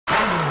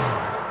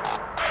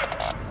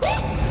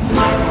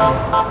What's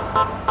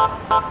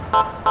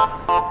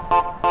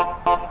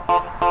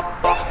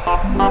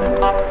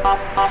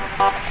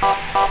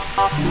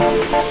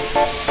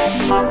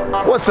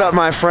up,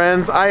 my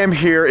friends? I am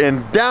here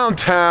in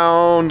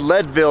downtown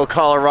Leadville,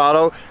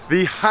 Colorado,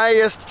 the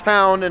highest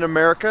town in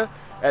America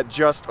at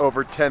just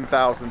over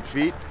 10,000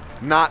 feet.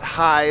 Not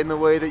high in the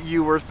way that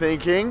you were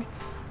thinking,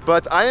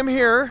 but I am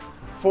here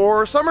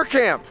for summer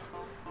camp.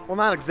 Well,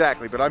 not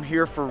exactly, but I'm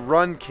here for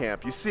run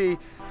camp. You see,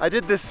 I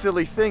did this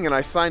silly thing and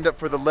I signed up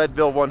for the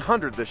Leadville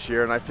 100 this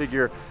year, and I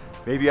figure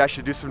maybe I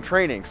should do some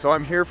training. So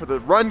I'm here for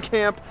the run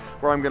camp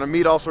where I'm gonna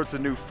meet all sorts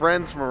of new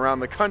friends from around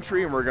the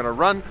country, and we're gonna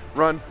run.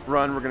 We're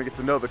gonna get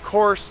to know the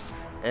course,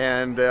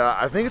 and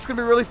I think it's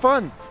gonna be really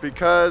fun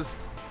because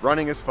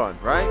running is fun,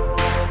 right?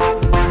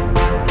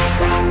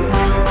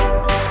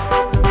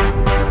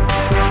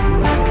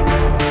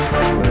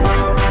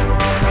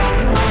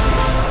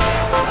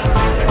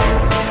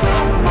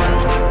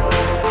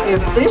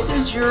 If this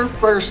is your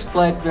first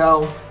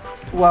Leadville,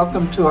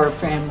 welcome to our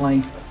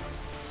family.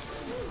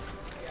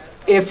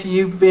 If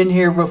you've been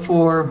here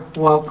before,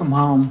 welcome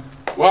home.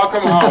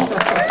 Welcome home.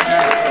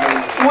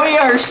 We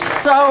are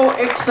so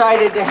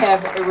excited to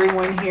have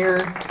everyone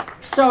here.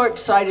 So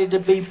excited to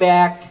be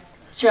back.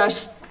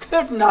 Just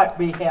could not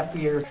be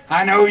happier.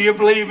 I know you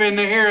believe in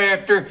the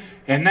hereafter,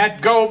 and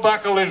that gold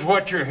buckle is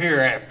what you're here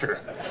after.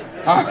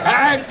 All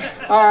right?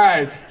 All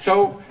right.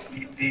 So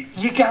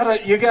you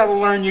gotta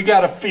learn, you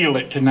gotta feel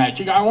it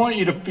tonight. I want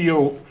you to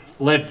feel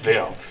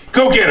Leadville.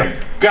 Go get them.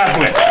 God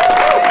bless.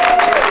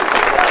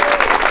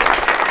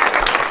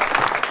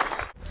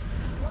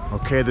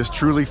 Okay, this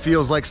truly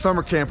feels like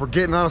summer camp. We're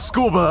getting on a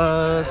school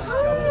bus.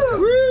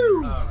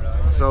 Woo!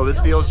 So this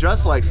feels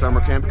just like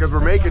summer camp because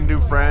we're making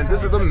new friends.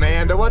 This is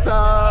Amanda. What's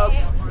up?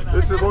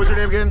 This is, what was your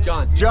name again?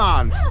 John.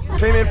 John.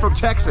 Came in from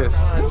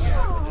Texas.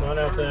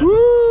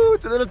 Woo!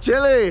 It's a little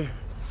chilly.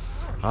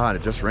 Ah, and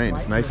it just rained.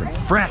 It's nice and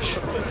fresh.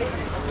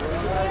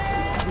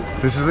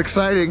 This is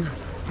exciting.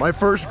 My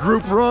first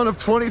group run of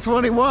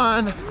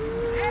 2021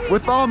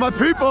 with all my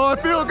people. I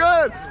feel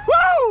good.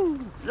 Woo!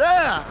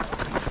 Yeah!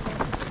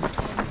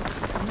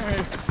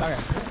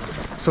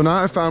 So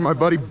now I found my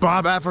buddy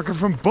Bob Africa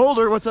from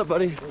Boulder. What's up,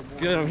 buddy?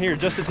 Good, I'm here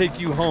just to take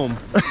you home.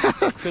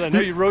 Because I know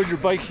you rode your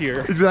bike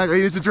here. Exactly,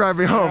 he needs to drive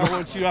me home. I don't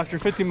want you, after a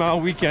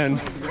 50-mile weekend,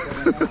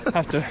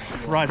 have to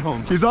ride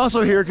home. He's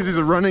also here because he's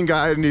a running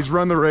guide and he's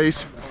run the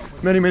race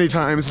many, many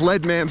times.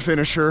 Leadman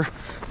finisher,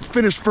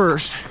 finished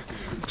first.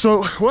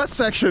 So what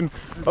section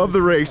of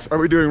the race are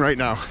we doing right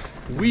now?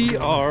 We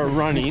are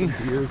running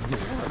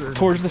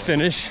towards the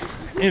finish,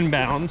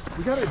 inbound.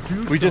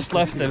 We just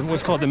left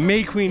what's called the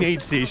Maupin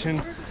aid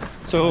station.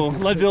 So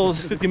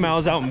Leadville's 50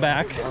 miles out and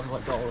back.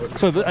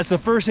 So that's the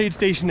first aid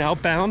station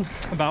outbound,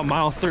 about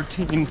mile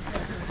 13,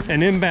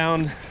 and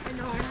inbound,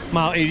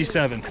 mile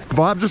 87.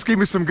 Bob just gave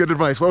me some good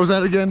advice. What was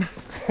that again?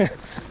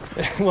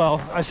 Well,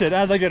 I said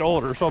as I get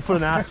older, so I'll put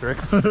an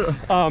asterisk.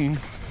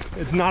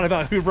 It's not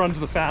about who runs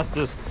the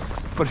fastest,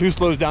 but who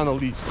slows down the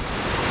least.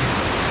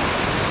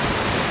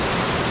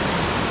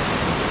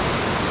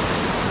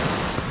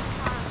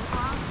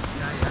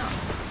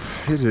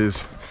 It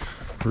is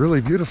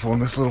really beautiful in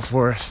this little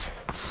forest.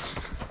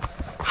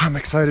 I'm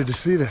excited to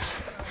see this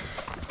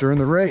during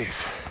the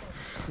race.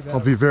 I'll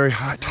be very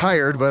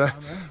tired, but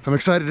I'm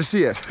excited to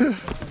see it.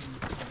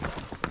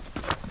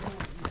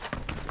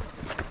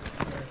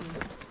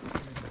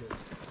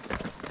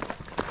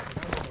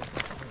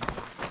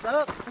 What's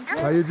up?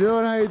 How you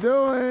doing? How you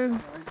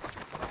doing?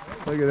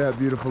 Look at that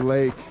beautiful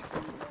lake.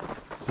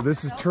 So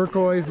this is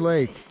Turquoise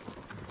Lake.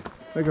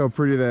 Look how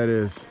pretty that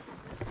is.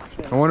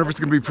 I wonder if it's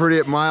gonna be pretty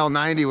at mile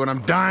 90 when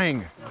I'm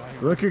dying.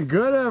 Looking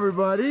good,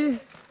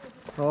 everybody.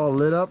 All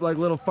lit up like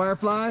little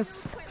fireflies.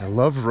 I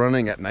love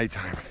running at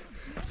nighttime.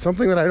 It's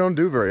something that I don't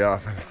do very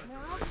often,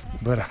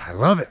 but I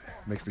love it.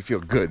 It makes me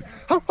feel good.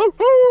 Ho, ho,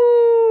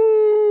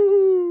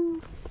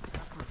 ho!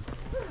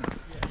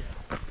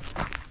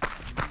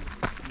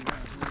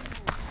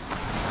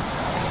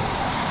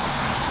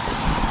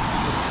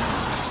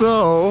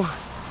 So,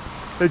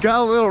 it got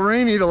a little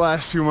rainy the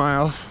last few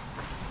miles,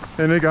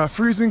 and it got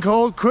freezing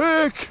cold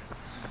quick.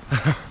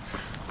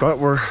 But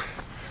we're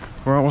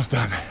almost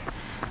done.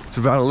 It's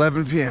about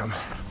 11 p.m.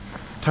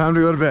 Time to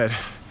go to bed.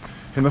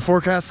 And the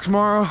forecast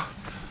tomorrow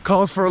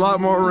calls for a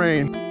lot more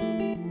rain.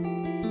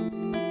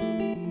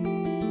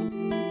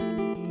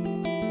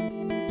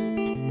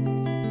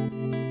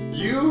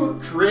 You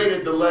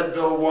created the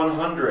Leadville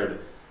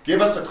 100.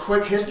 Give us a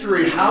quick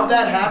history. How'd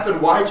that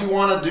happen? Why'd you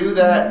want to do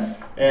that?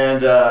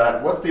 And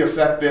what's the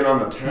effect been on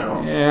the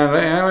town? Yeah,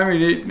 I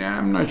mean,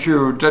 I'm not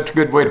sure that's a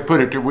good way to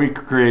put it, that we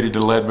created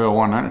the Leadville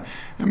 100.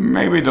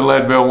 Maybe the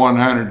Leadville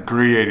 100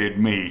 created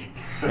me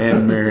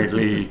and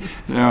Merilee.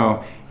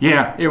 So,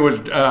 yeah, it was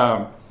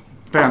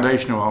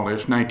foundation of all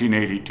this.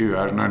 1982,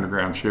 I was an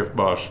underground shift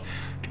boss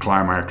at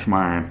Climax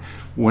Mine.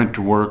 Went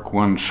to work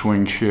one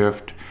swing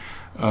shift.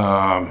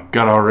 Got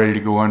all ready to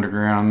go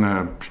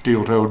underground,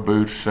 steel-toed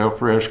boots,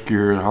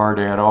 self-rescue, hard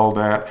hat, all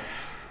that.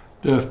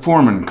 The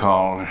foreman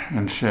called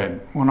and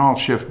said, "Want all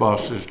shift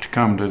bosses to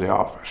come to the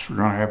office. We're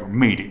going to have a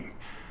meeting."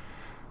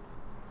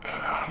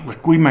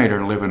 look, we made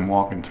our living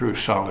walking through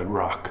solid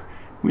rock.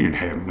 We didn't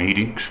have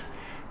meetings.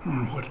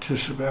 What's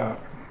this about?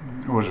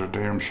 It was a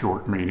damn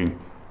short meeting.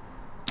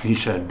 He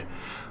said,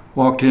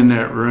 walked in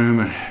that room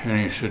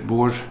and he said,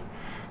 boys,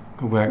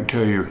 go back and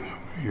tell your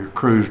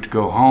crews to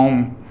go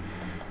home.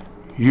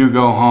 You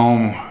go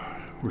home,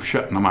 we're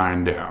shutting the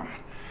mine down.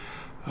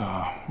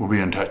 We'll be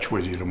in touch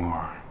with you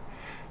tomorrow.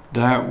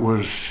 That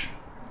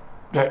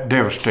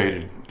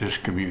devastated this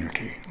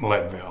community,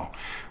 Leadville.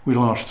 We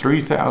lost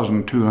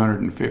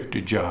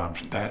 3,250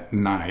 jobs that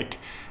night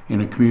in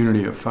a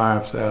community of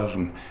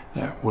 5,000.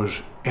 That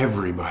was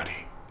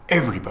everybody.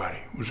 Everybody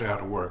was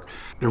out of work.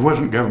 There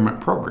wasn't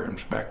government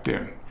programs back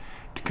then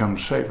to come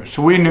save us.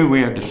 So we knew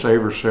we had to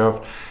save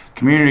ourselves.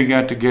 Community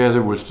got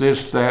together with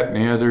this, that, and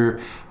the other.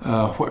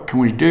 What can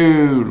we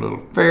do? Little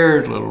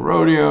fairs, little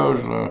rodeos,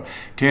 a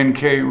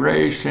 10K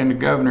race, and the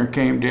governor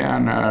came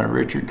down,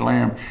 Richard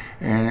Lamb,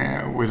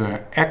 and with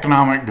an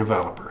economic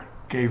developer,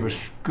 gave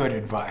us good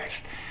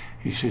advice.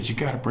 He said, you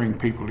got to bring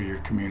people to your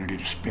community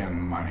to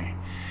spend money.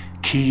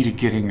 Key to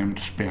getting them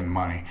to spend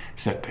money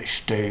is that they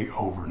stay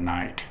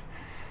overnight.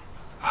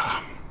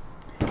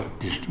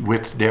 Just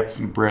width, depth,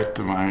 and breadth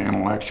of my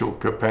intellectual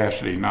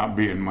capacity not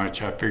being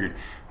much, I figured,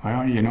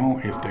 well, you know,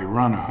 if they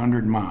run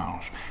 100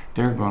 miles,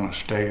 they're going to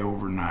stay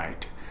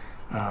overnight.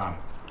 I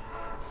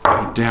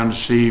went down to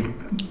see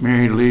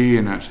Merilee,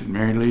 and I said,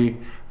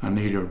 Merilee, I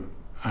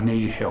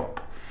need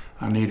help.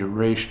 I need a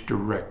race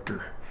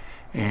director,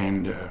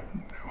 and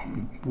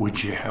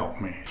would you help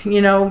me?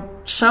 You know,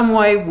 some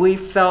way we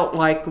felt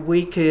like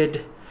we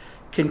could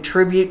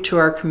contribute to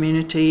our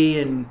community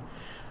and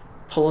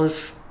pull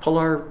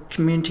our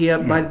community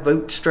up by the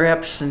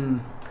bootstraps,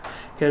 and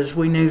because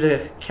we knew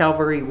the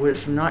cavalry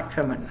was not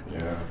coming.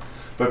 Yeah.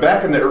 But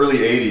back in the early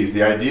 80s,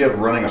 the idea of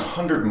running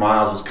 100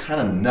 miles was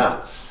kind of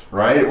nuts,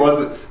 right? It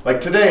wasn't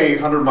like today,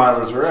 100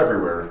 milers are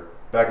everywhere.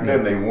 Back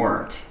then they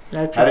weren't.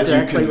 That's How did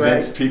exactly you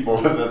convince right. people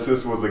that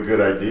this was a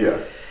good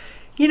idea?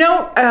 You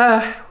know,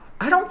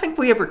 I don't think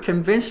we ever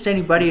convinced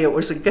anybody it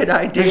was a good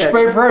idea.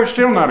 It's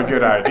still not a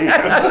good idea.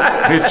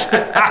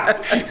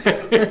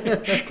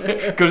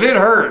 Because it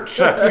hurts.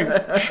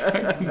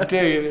 I can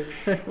tell you.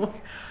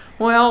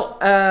 Well,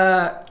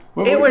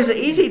 it was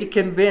easy to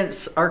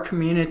convince our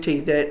community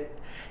that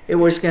it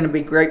was going to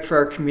be great for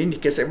our community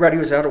because everybody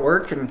was out of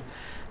work and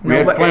we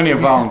had plenty of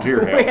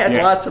volunteer help. We had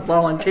lots of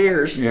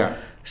volunteers. Yeah.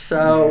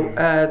 So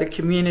the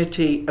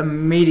community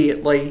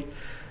immediately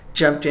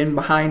jumped in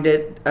behind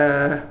it.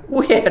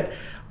 We had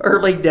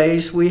early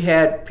days, we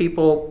had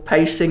people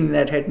pacing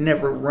that had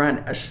never run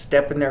a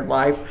step in their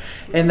life,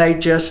 and they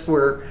just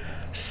were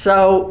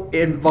so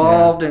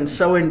involved and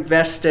so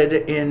invested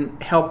in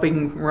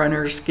helping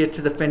runners get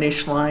to the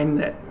finish line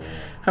that,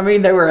 I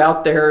mean, they were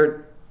out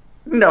there,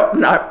 no,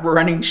 not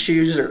running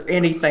shoes or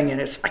anything, and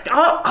it's like,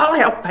 I'll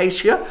help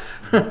pace you.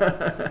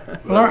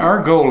 Well,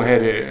 our goal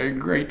had a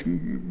great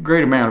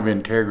amount of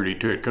integrity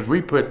to it because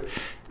we put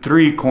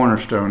 3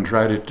 cornerstones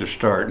right at the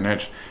start, and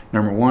that's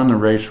number 1, the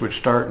race would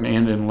start and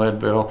end in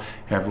Leadville,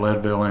 have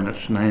Leadville in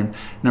its name.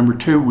 Number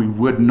 2, we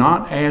would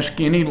not ask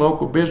any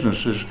local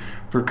businesses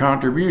for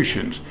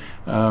contributions.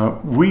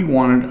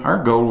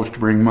 Our goal was to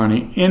bring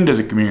money into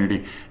the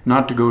community,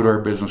 not to go to our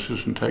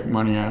businesses and take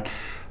money out.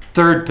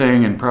 Third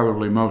thing, and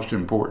probably most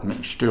important,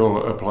 it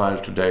still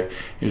applies today,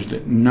 is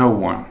that no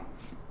one,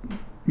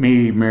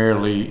 me,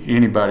 Merilee,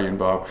 anybody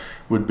involved,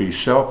 would be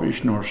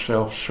selfish nor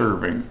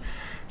self-serving.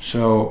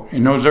 So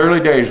in those early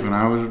days when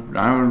I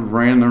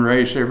ran the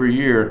race every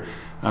year,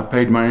 I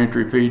paid my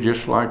entry fee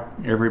just like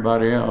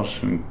everybody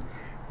else, and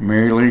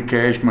Merilee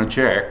cashed my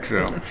check.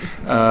 So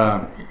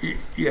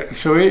yeah,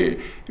 so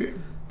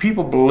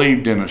people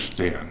believed in us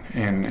then,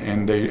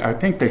 and I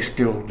think they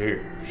still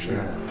do. So.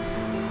 Yeah.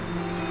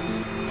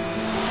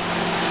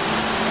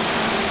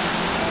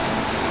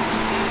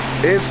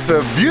 It's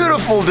a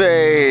beautiful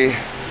day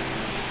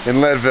in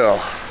Leadville.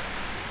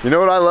 You know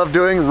what I love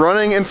doing?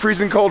 Running in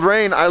freezing cold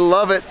rain. I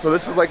love it. So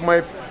this is like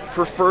my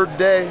preferred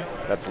day.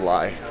 That's a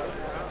lie.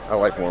 I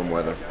like warm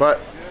weather. But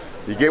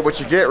you get what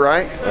you get,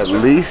 right? At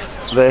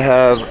least they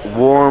have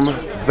warm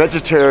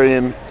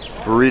vegetarian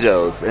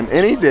burritos. And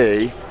any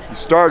day you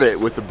start it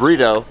with the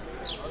burrito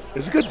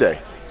is a good day.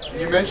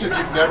 You mentioned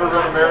you've never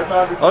run a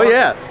marathon before? Oh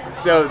yeah.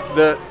 So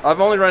I've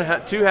only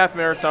run 2 half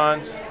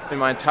marathons in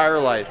my entire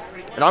life.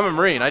 And I'm a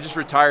Marine. I just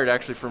retired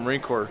actually from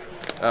Marine Corps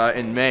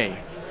in May.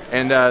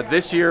 And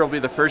this year will be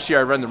the first year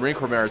I run the Marine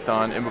Corps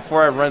Marathon. And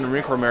before I run the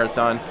Marine Corps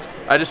Marathon,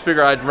 I just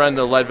figured I'd run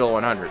the Leadville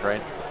 100,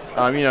 right?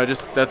 You know,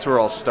 just that's where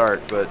I'll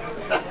start. But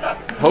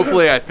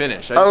hopefully I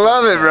finish. I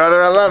love it,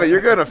 brother. I love it.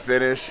 You're going to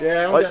finish.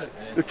 Yeah, I'm gonna.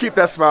 You keep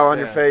that smile on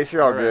your face.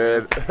 You're all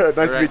good.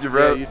 Nice to meet you,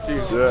 bro. Yeah, you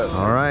too. Yeah.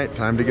 All right,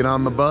 time to get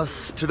on the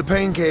bus to the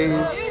pain cave.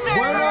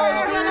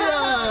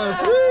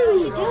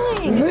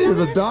 Hey, there's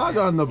a dog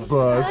on the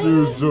bus.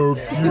 You're so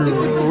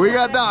cute. We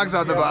got dogs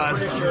on the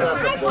bus.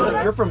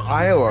 You're from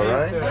Iowa,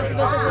 right?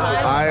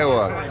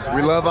 Iowa.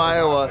 We love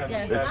Iowa.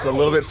 It's a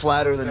little bit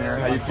flatter than here.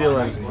 How you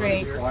feeling?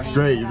 Great.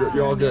 Great.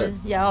 You're all good?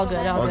 Yeah, all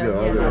good. All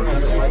good.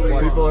 All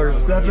good. People are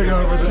stepping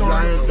over the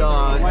giant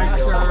dogs.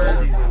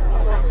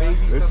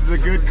 This is a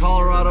good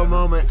Colorado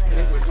moment.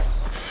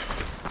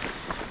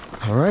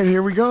 All right,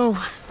 here we go.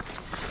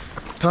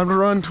 Time to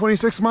run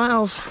 26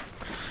 miles.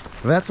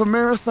 That's a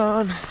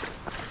marathon,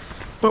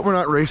 but we're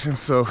not racing,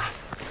 so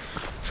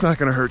it's not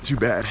gonna hurt too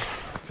bad.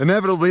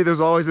 Inevitably,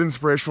 there's always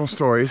inspirational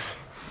stories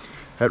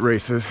at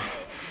races.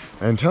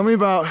 And tell me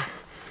about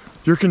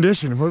your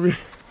condition.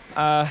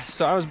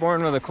 So I was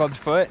born with a clubbed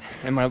foot,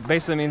 and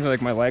basically means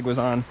like my leg was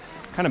on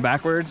kind of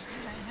backwards.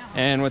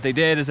 And what they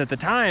did is at the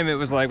time it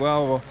was like,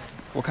 well,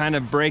 we'll kind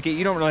of break it.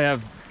 You don't really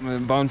have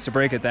bones to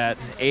break at that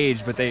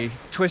age, but they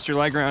twist your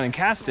leg around and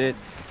cast it,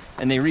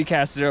 and they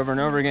recast it over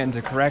and over again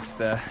to correct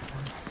the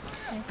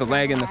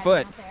leg and the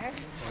foot.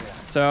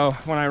 So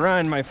when I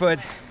run, my foot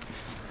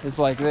is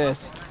like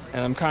this,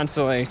 and I'm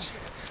constantly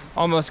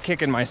almost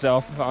kicking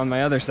myself on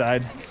my other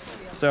side.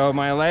 So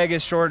my leg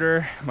is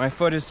shorter, my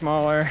foot is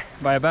smaller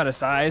by about a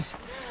size,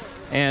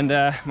 and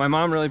my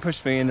mom really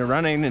pushed me into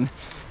running and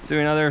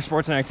doing other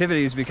sports and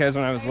activities, because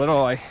when I was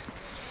little I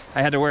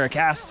had to wear a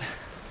cast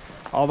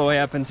all the way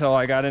up until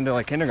I got into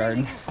like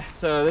kindergarten.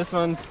 So this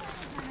one's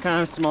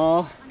kind of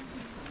small,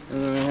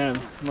 and then I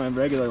have my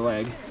regular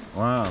leg.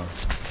 Wow.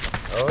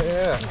 Oh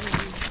yeah.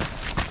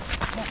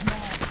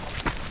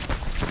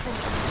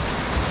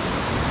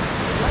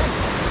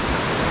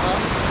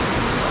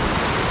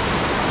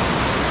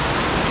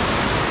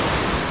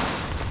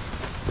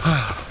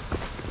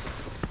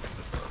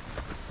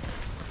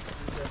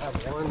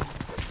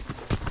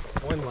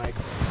 One leg.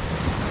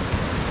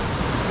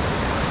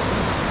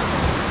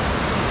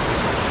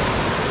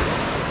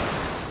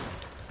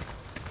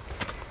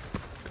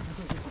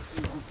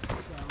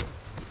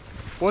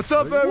 What's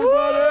up,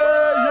 everybody?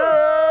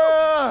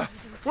 Yeah!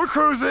 We're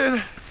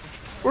cruising.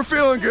 We're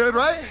feeling good,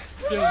 right?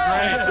 Feeling great.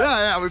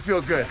 Yeah, we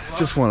feel good.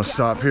 Just want to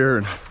stop here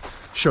and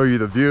show you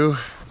the view.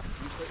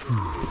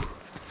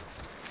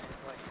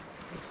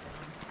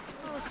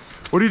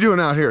 What are you doing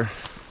out here?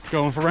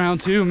 Going for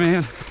round 2,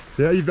 man.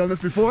 Yeah, you've done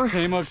this before?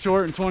 Came up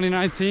short in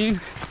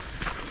 2019.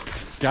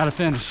 Gotta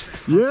finish.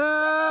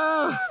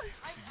 Yeah!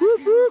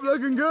 Whoop, whoop,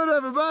 looking good,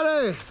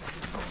 everybody.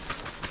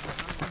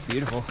 It's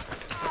beautiful.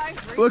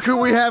 Look who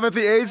we have at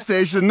the aid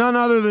station, none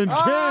other than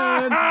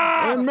Ken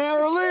and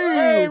Merilee.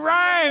 Hey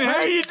Ryan,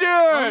 how you doing?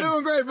 I'm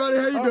doing great, buddy.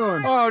 How you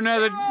doing? Oh,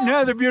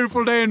 another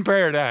beautiful day in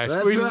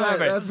paradise. We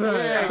love it. That's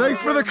right. Thanks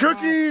for the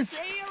cookies.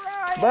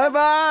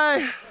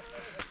 Bye-bye.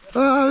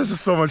 Oh, this is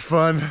so much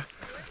fun.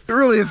 It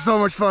really is so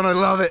much fun. I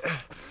love it.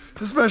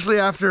 Especially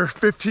after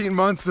 15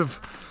 months of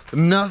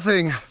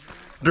nothing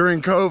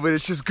during COVID.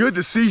 It's just good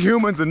to see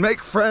humans and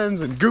make friends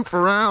and goof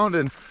around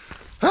and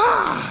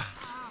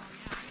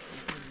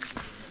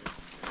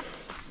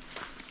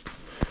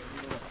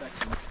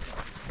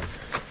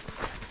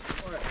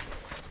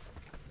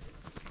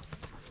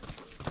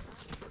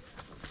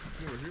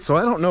So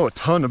I don't know a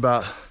ton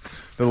about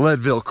the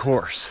Leadville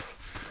course,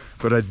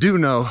 but I do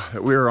know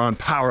that we are on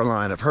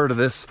Powerline. I've heard of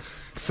this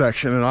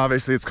section, and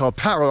obviously it's called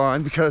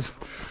Powerline because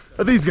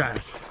of these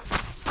guys.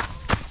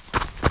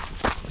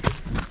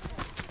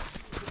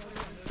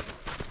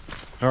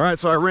 All right,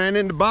 so I ran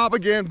into Bob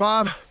again.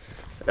 Bob,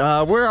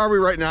 where are we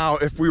right now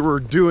if we were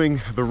doing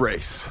the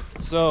race?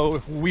 So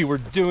if we were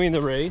doing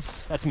the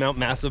race, that's Mount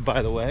Massive,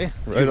 by the way.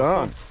 Right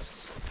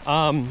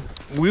on.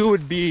 We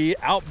would be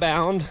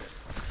outbound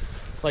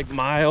like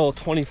mile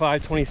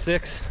 25,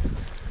 26.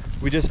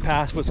 We just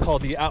passed what's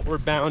called the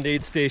Outward Bound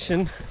Aid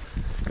Station,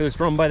 because it's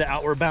run by the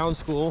Outward Bound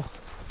School.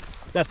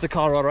 That's the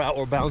Colorado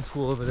Outward Bound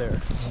School over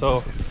there.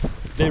 So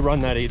they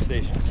run that aid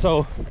station.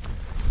 So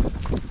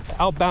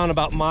outbound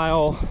about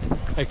mile,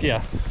 like,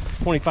 yeah,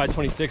 25,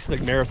 26,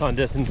 like marathon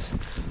distance.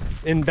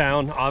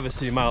 Inbound,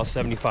 obviously mile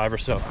 75 or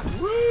so.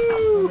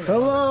 Woo!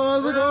 Hello,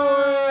 how's it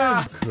going?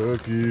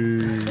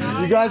 Cookies.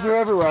 You guys are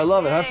everywhere. I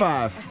love it. High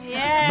five.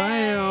 Yeah.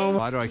 Bam.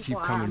 Why do I keep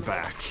coming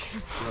back?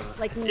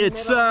 Like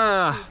It's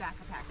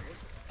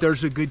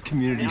there's a good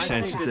community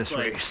sense at this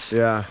race.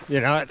 Yeah.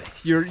 You know,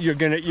 you're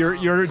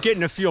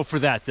getting a feel for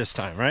that this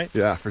time, right?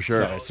 Yeah, for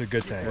sure. So it's a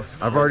good thing.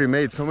 I've already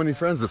made so many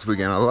friends this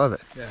weekend. I love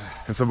it. Yeah.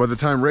 And so by the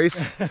time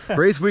race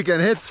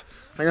weekend hits,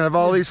 I'm gonna have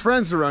all these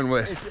friends to run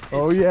with.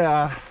 Oh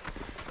yeah.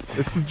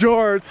 It's the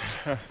jorts.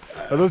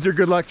 Are those your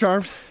good luck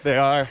charms? They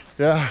are.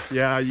 Yeah.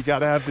 Yeah, you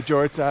gotta have the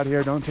jorts out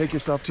here. Don't take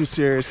yourself too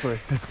seriously.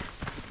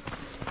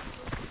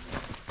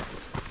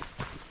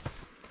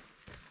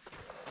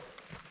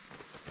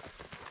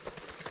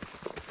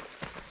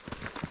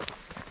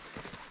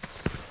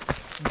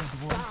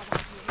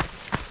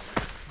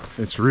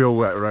 It's real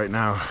wet right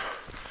now,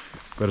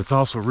 but it's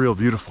also real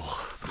beautiful.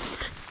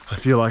 I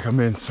feel like I'm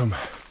in some,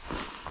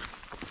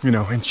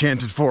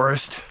 enchanted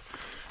forest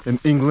in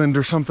England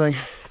or something.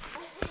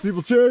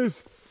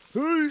 Steeplechase.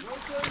 Hey.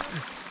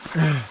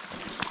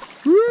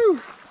 Woo!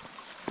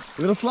 A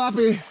little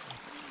sloppy.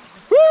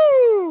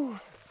 Woo!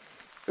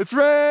 It's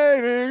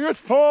raining,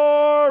 it's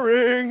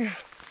pouring.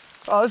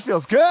 Oh, this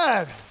feels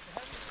good.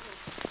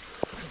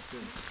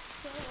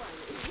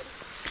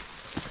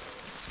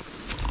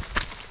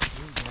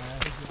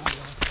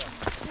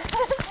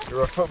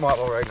 You're a foot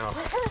model right now.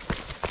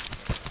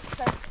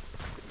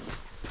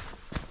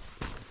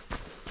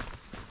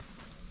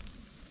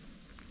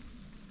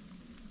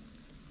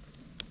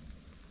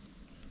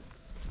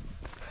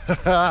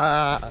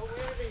 No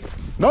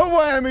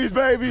whammies,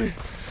 baby.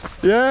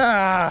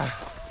 Yeah.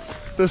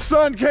 The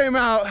sun came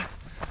out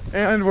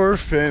and we're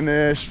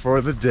finished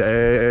for the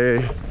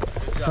day.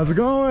 How's it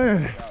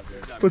going?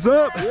 What's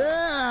up?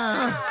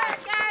 Yeah.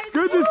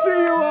 Good to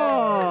see you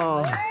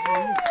all.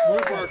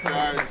 Good work,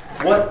 guys.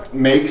 What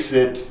makes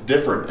it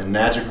different and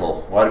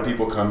magical? Why do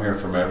people come here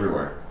from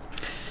everywhere?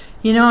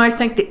 You know, I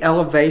think the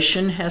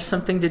elevation has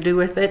something to do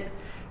with it.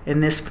 In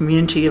this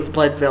community of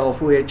Leadville,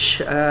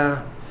 which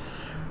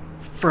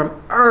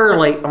from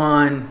early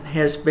on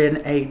has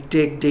been a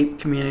dig deep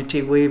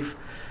community. We've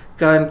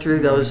gone through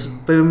those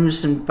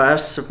booms and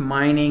busts of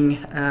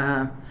mining,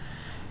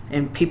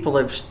 and people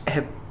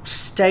have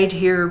stayed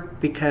here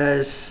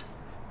because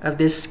of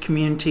this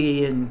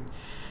community, and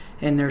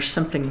there's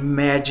something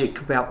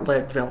magic about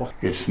Leadville.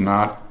 It's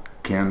not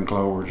Ken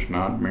Chlouber, it's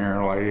not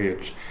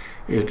Merilee,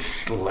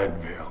 it's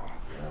Leadville.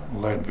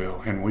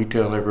 And we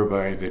tell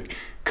everybody that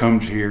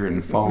comes here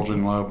and falls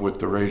in love with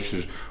the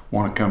races,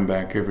 want to come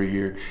back every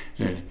year,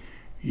 that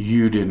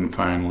you didn't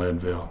find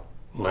Leadville.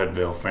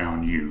 Leadville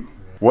found you.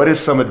 What is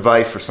some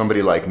advice for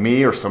somebody like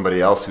me or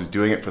somebody else who's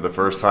doing it for the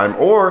first time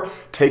or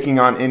taking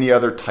on any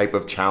other type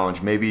of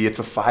challenge? Maybe it's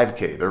a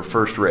 5K, their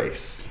first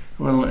race.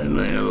 Well,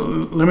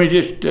 let me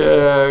just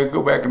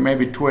go back and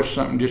maybe twist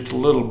something just a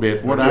little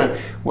bit. What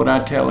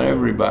I tell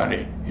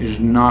everybody is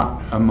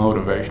not a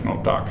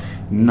motivational talk,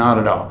 not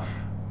at all.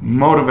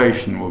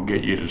 Motivation will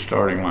get you to the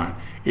starting line.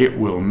 It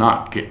will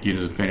not get you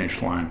to the finish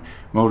line.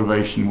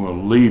 Motivation will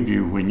leave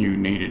you when you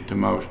need it the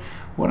most.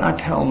 What I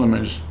tell them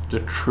is the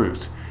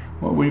truth.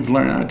 What we've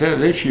learned, I tell you,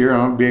 this year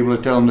I'll be able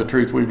to tell them the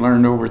truth we've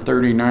learned over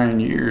 39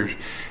 years.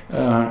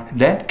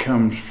 That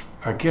comes,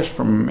 I guess,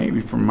 from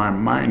my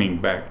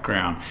mining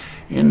background.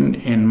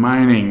 In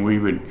mining, we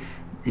would,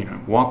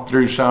 walk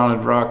through solid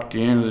rock at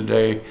the end of the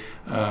day,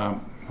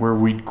 where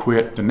we'd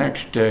quit the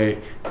next day.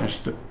 That's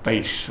the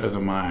face of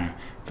the mine.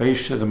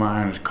 Face of the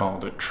mine is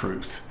called the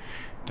truth.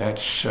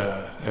 That's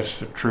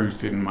the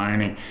truth in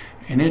mining,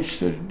 and it's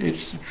the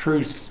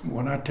truth.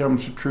 What I tell them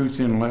is the truth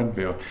in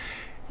Leadville.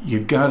 You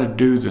got to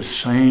do the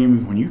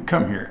same when you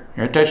come here.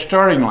 You're at that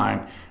starting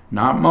line.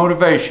 Not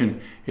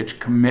motivation, it's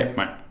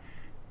commitment.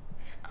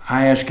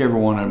 I ask every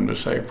one of them to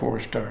say before we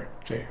start,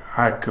 say,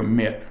 I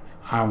commit,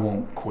 I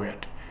won't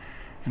quit.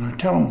 And I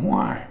tell them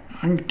why.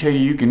 I can tell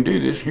you can do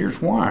this.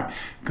 Here's why.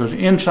 Because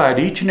inside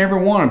each and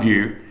every one of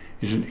you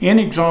is an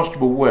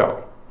inexhaustible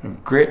well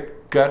of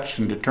grit, guts,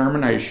 and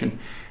determination.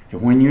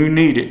 And when you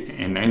need it,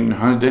 and in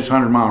this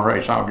 100-mile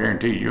race, I'll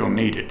guarantee you'll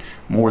need it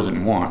more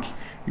than once.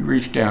 You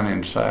reach down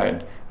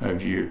inside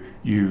of you,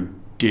 you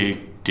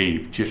dig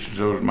deep, just as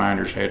those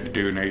miners had to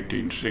do in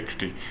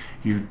 1860.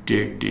 You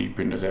dig deep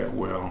into that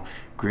well,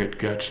 grit,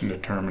 guts, and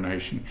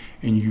determination,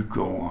 and you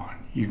go on.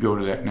 You go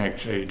to that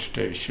next aid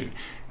station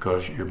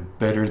because you're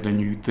better than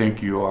you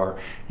think you are.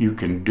 You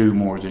can do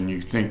more than you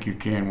think you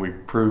can.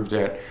 We've proved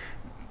that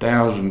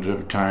thousands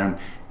of times.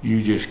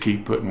 You just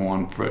keep putting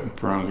one foot in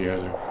front of the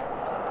other.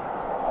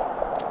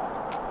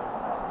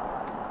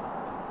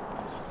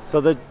 So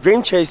the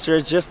Dream Chaser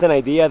is just an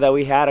idea that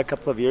we had a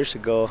couple of years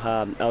ago.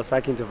 I was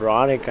talking to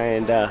Veronica,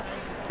 and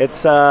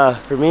it's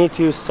for me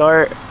to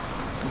start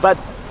about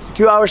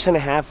 2 hours and a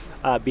half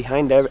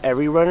behind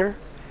every runner,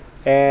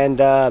 and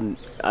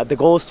the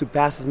goal is to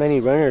pass as many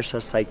runners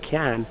as I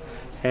can,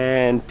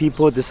 and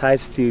people decide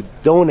to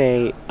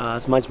donate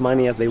as much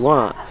money as they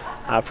want.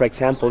 For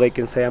example, they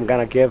can say, I'm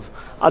gonna give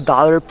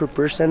 $1 per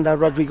person that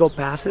Rodrigo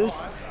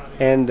passes,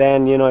 and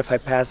then if I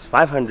pass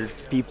 500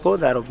 people,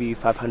 that'll be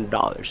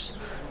 $500.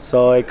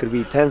 So it could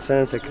be 10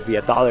 cents, it could be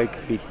 $1, it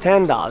could be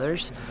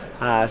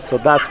 $10. So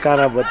that's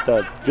kind of what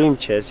the Dream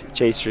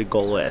Chaser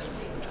goal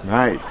is.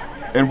 Nice.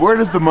 And where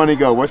does the money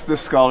go? What's this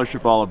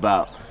scholarship all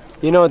about?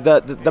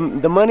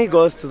 The money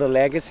goes to the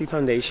Legacy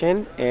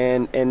Foundation,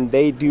 and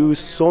they do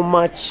so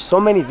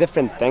many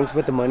different things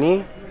with the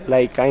money.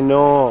 Like I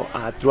know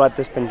throughout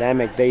this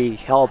pandemic, they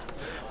helped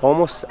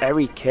almost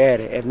every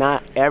kid, if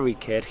not every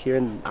kid, here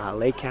in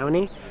Lake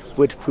County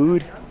with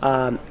food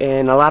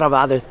and a lot of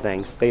other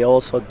things. They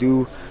also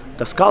do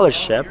the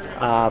scholarship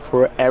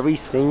for every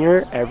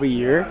senior every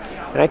year.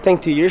 And I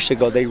think 2 years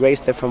ago, they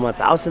raised it from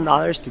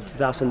 $1,000 to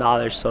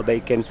 $2,000 so they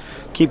can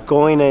keep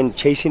going and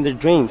chasing their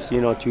dreams,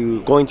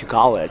 to going to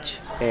college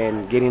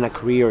and getting a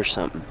career or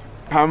something.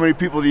 How many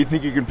people do you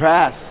think you can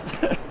pass?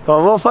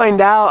 Well, we'll find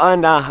out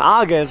on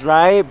August,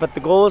 right? But the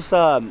goal is,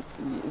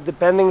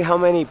 depending how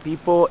many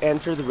people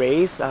enter the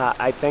race,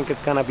 I think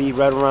it's gonna be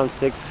right around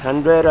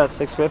 600 or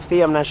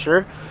 650, I'm not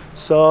sure.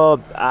 So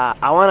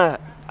I wanna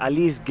at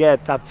least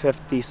get top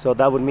 50, so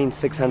that would mean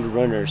 600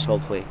 runners,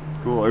 hopefully.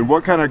 Cool, and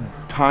what kind of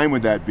time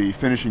would that be,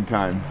 finishing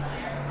time?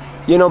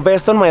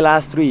 Based on my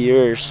last 3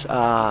 years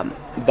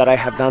that I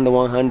have done the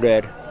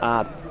 100,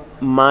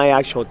 my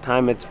actual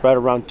time, it's right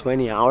around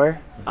 20 hours.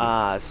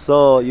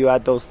 So you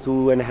add those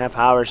 2.5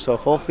 hours, so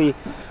hopefully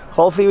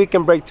we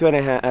can break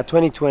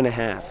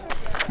 22.5.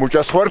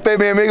 Mucha suerte,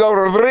 mi amigo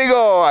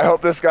Rodrigo. I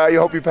hope you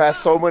hope you pass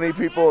so many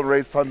people and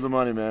raise tons of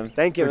money, man.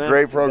 Thank you, It's a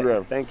great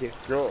program. Thank you.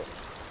 Cool.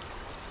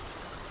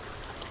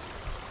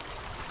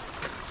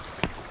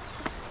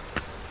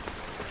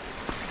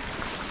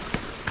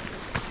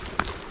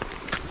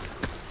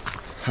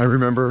 I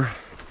remember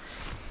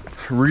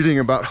reading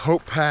about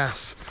Hope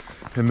Pass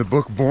in the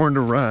book Born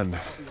to Run.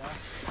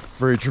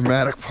 Very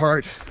dramatic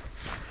part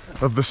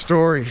of the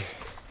story.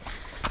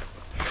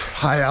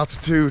 High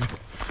altitude,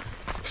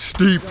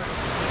 steep.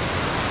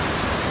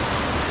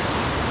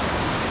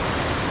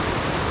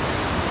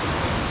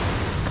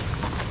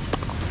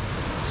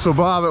 So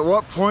Bob, at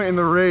what point in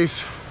the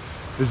race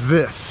is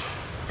this?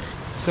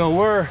 So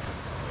we're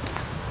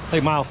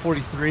like mile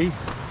 43,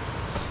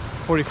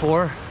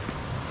 44,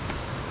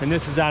 and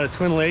this is out of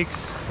Twin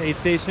Lakes aid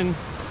station,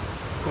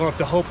 going up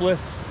to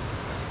Hopeless,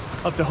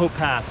 up to Hope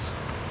Pass,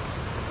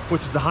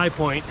 which is the high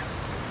point.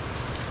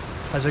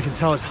 As I can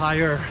tell, it's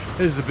higher.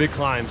 This is a big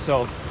climb,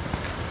 so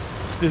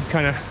this is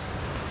kind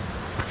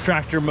of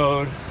tractor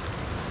mode.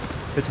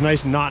 It's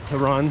nice not to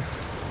run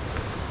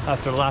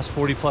after the last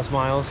 40 plus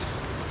miles,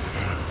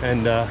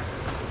 and a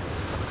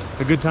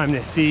good time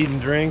to feed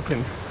and drink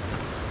and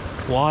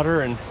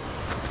water and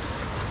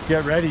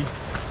get ready.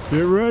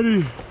 Get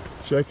ready.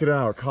 Check it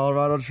out,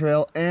 Colorado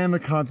Trail and the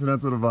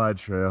Continental Divide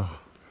Trail.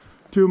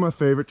 Two of my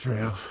favorite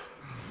trails.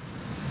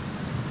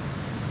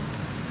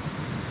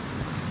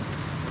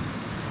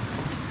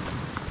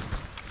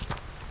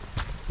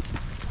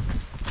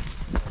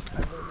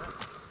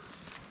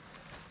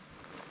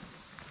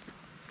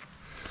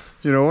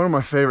 You know, one of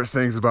my favorite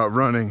things about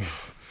running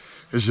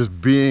is just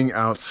being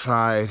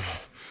outside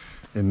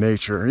in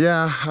nature.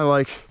 Yeah, I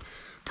like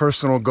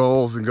personal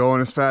goals and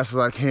going as fast as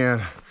I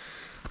can,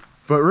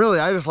 but really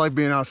I just like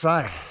being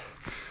outside.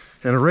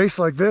 In a race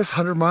like this,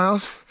 100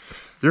 miles,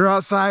 you're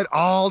outside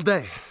all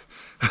day.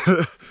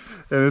 And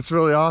it's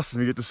really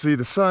awesome. You get to see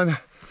the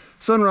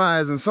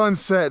sunrise and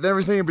sunset and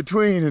everything in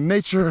between, and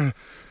nature and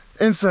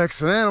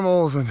insects and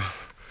animals, and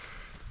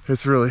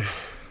it's really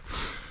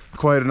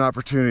quite an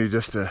opportunity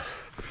just to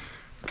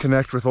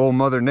connect with old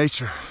Mother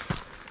Nature.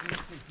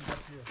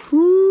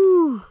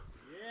 Woo! Yeah.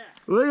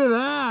 Look at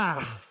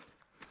that!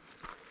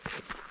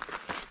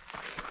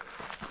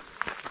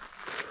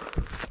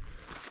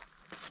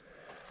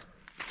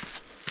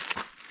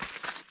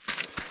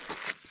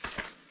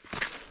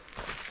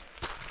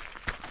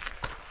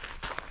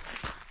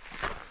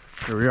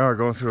 Here we are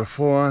going through a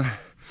full-on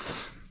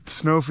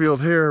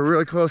snowfield here,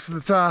 really close to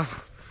the top.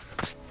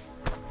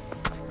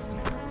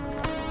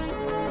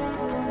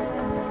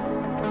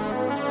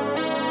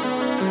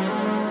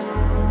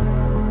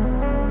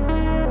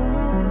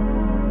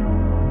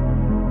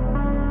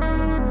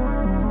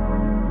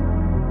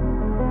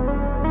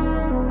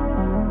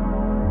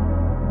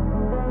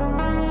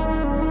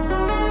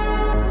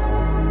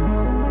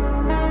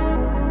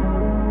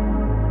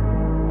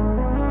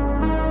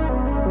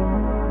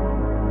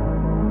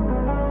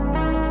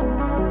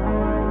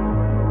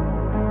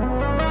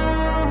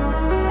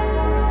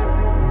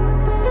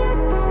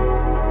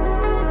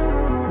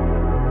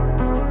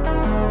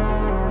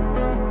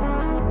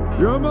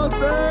 You're almost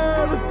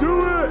there, let's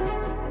do it!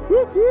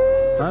 Whoop,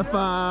 whoop. High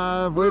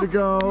five, way to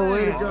go,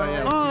 way to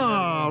go.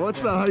 Oh,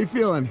 what's up, how you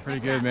feeling?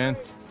 Pretty good, man.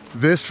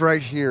 This right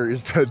here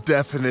is the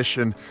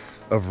definition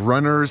of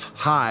runner's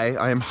high.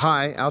 I am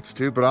high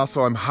altitude, but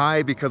also I'm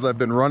high because I've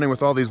been running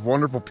with all these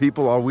wonderful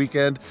people all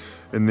weekend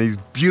in these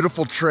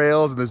beautiful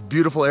trails in this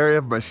beautiful area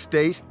of my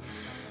state.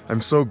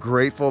 I'm so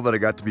grateful that I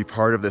got to be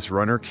part of this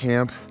runner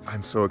camp.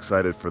 I'm so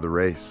excited for the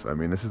race. I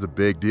mean, this is a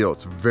big deal.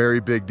 It's a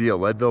very big deal.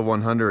 Leadville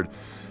 100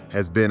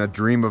 has been a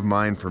dream of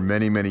mine for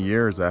many, many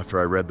years after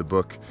I read the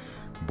book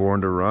Born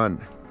to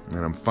Run.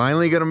 And I'm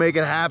finally gonna make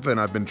it happen.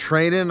 I've been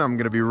training, I'm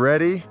gonna be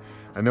ready.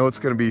 I know it's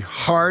gonna be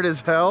hard as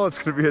hell, it's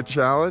gonna be a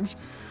challenge,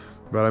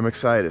 but I'm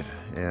excited.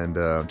 And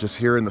just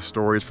hearing the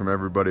stories from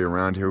everybody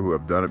around here who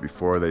have done it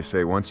before, they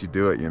say once you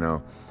do it, you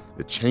know,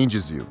 it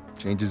changes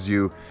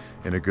you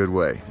in a good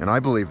way. And I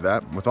believe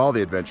that with all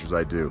the adventures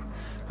I do.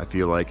 I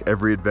feel like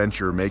every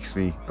adventure makes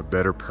me a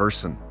better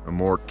person, a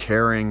more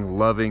caring,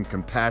 loving,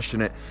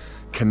 compassionate,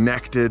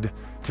 connected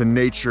to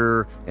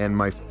nature and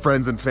my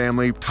friends and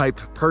family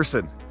type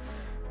person.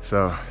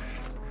 So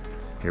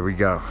here we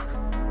go.